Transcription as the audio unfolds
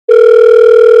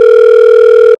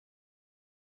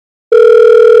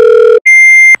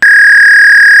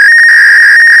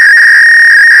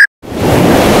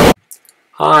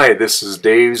Hi, this is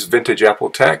Dave's Vintage Apple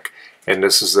Tech, and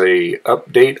this is a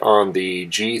update on the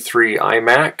G3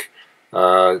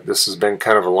 iMac. This has been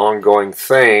kind of a long-going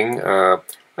thing.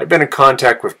 I've been in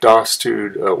contact with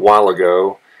Dude a while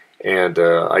ago, and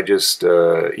I just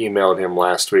emailed him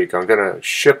last week. I'm going to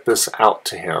ship this out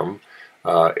to him.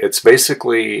 It's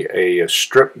basically a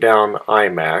stripped-down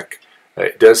iMac.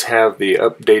 It does have the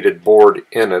updated board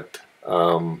in it.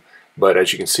 But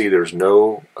as you can see, there's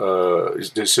no, it's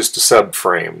just a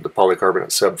subframe, the polycarbonate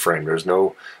subframe. There's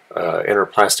no inner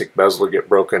plastic bezel get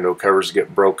broken, no covers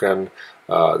get broken.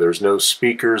 There's no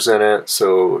speakers in it,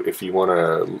 so if you want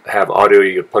to have audio,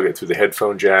 you can plug it through the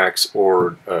headphone jacks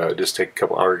or just take a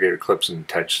couple aggregator clips and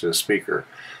attach to the speaker.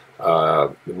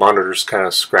 The monitor's kind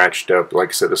of scratched up. Like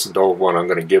I said, this is an old one. I'm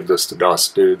going to give this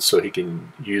to Dude so he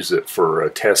can use it for a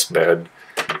test bed.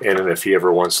 And then if he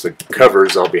ever wants the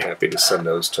covers, I'll be happy to send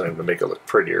those to him to make it look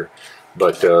prettier.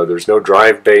 But there's no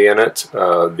drive bay in it.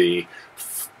 The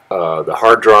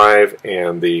hard drive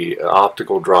and the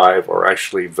optical drive are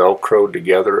actually velcroed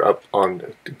together up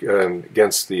on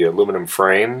against the aluminum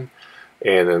frame.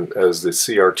 And then as the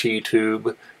CRT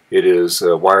tube, it is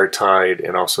wire tied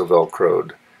and also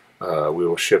velcroed. We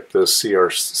will ship this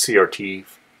CRT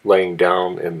laying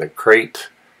down in the crate.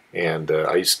 And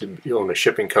I used to own a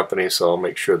shipping company, so I'll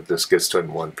make sure that this gets done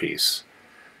in one piece.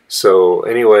 So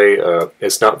anyway,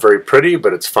 it's not very pretty,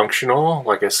 but it's functional.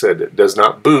 Like I said, it does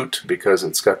not boot because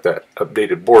it's got that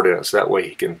updated board in it, so that way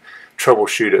he can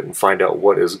troubleshoot it and find out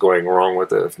what is going wrong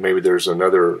with it. If maybe there's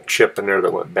another chip in there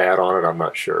that went bad on it, I'm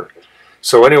not sure.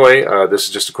 So anyway, this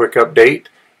is just a quick update,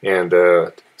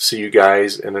 and see you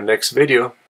guys in the next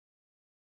video.